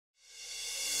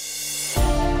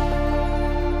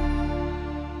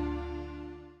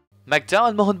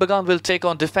McDowell Mohun will take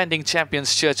on defending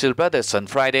champions Churchill Brothers on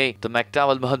Friday. The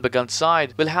McDowell Mohun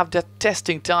side will have their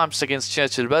testing times against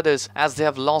Churchill Brothers as they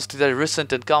have lost their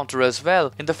recent encounter as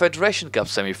well in the Federation Cup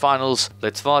semi-finals.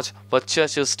 Let's watch what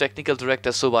Churchill's technical director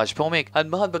Subhash Bhowmick and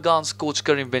Mohun coach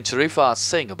Karim Bencherifa are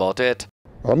saying about it.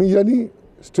 আমি জানি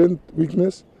strength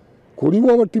weakness, করিমও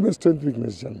আমার টিমের strength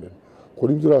weakness জানবেন।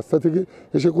 করিম তো রাস্তা থেকে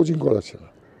এসে coaching করাচ্ছে না,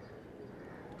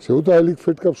 সেও তো আই লিগ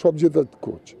ফেড কাপ সব জেতার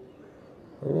কোচ।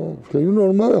 সেই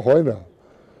নর্মাল হয় না,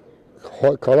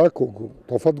 কারা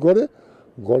তফাৎ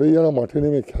গড়েই যারা মাঠে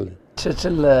নেমে খেলে।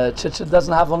 Churchill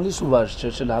doesn't have only Subhash.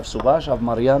 Churchill have Subhash, have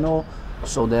Mariano,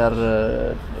 so they are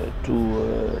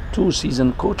two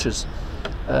seasoned coaches.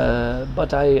 But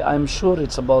I'm sure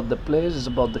it's about the players, it's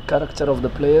about the character of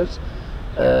the players.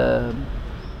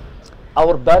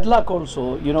 Our bad luck also,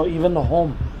 you know, even the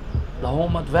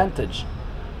home advantage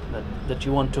that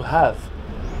you want to have.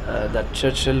 That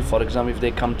Churchill, for example, if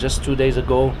they come just 2 days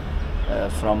ago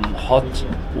from hot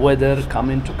weather, come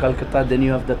into Calcutta, then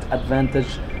you have that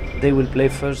advantage. They will play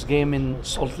first game in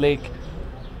Salt Lake.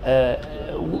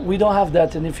 We don't have that,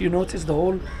 and if you notice the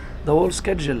whole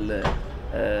schedule,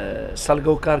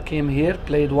 Salgaocar came here,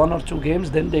 played 1 or 2 games,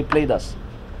 then they played us.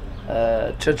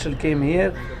 Churchill came here,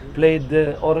 played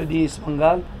already East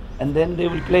Bengal, and then they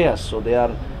will play us. So they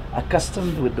are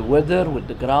accustomed with the weather, with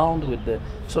the ground,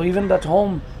 so even that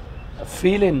home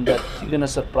feeling that you're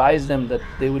gonna surprise them, that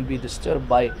they will be disturbed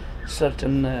by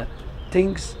certain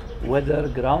things, weather,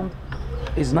 ground,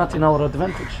 is not in our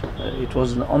advantage. It was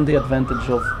on the advantage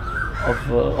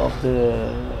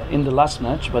in the last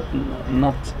match, but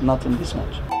not in this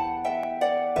match.